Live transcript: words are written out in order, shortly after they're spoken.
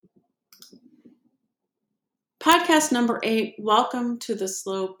Podcast number 8. Welcome to the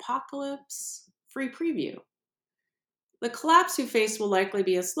slowpocalypse free preview. The collapse we face will likely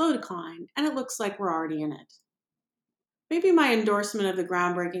be a slow decline, and it looks like we're already in it. Maybe my endorsement of the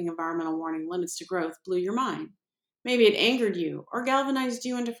groundbreaking environmental warning limits to growth blew your mind. Maybe it angered you or galvanized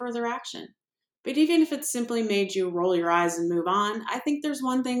you into further action. But even if it simply made you roll your eyes and move on, I think there's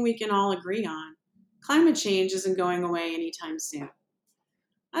one thing we can all agree on. Climate change isn't going away anytime soon.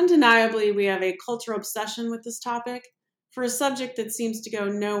 Undeniably, we have a cultural obsession with this topic. For a subject that seems to go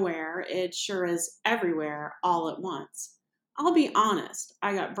nowhere, it sure is everywhere all at once. I'll be honest,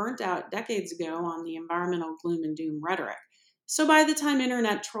 I got burnt out decades ago on the environmental gloom and doom rhetoric. So by the time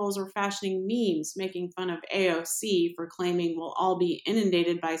internet trolls were fashioning memes making fun of AOC for claiming we'll all be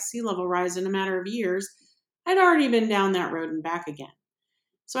inundated by sea level rise in a matter of years, I'd already been down that road and back again.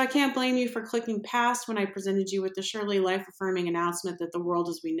 So I can't blame you for clicking past when I presented you with the surely life-affirming announcement that the world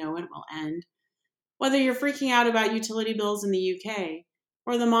as we know it will end. Whether you're freaking out about utility bills in the UK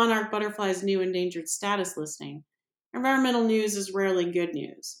or the monarch butterfly's new endangered status listing, environmental news is rarely good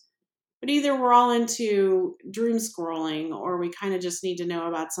news. But either we're all into doom scrolling or we kind of just need to know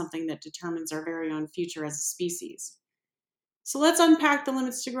about something that determines our very own future as a species. So let's unpack the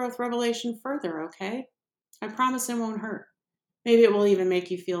limits to growth revelation further, okay? I promise it won't hurt. Maybe it will even make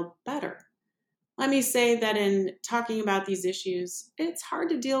you feel better. Let me say that in talking about these issues, it's hard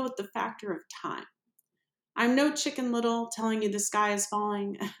to deal with the factor of time. I'm no Chicken Little telling you the sky is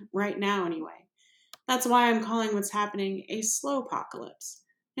falling, right now anyway. That's why I'm calling what's happening a slowpocalypse,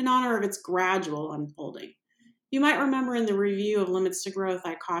 in honor of its gradual unfolding. You might remember in the review of Limits to Growth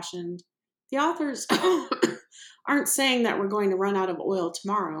I cautioned, the authors aren't saying that we're going to run out of oil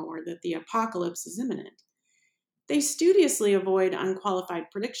tomorrow or that the apocalypse is imminent. They studiously avoid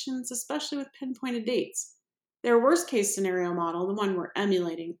unqualified predictions, especially with pinpointed dates. Their worst-case scenario model, the one we're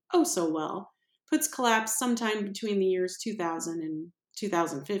emulating oh so well, puts collapse sometime between the years 2000 and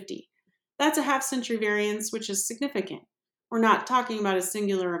 2050. That's a half-century variance, which is significant. We're not talking about a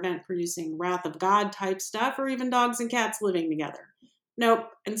singular event producing Wrath of God type stuff or even dogs and cats living together. Nope,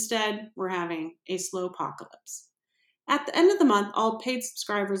 instead, we're having a slowpocalypse. At the end of the month, all paid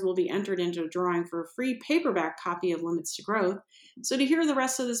subscribers will be entered into a drawing for a free paperback copy of Limits to Growth. So to hear the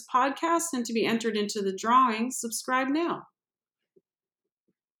rest of this podcast and to be entered into the drawing, subscribe now.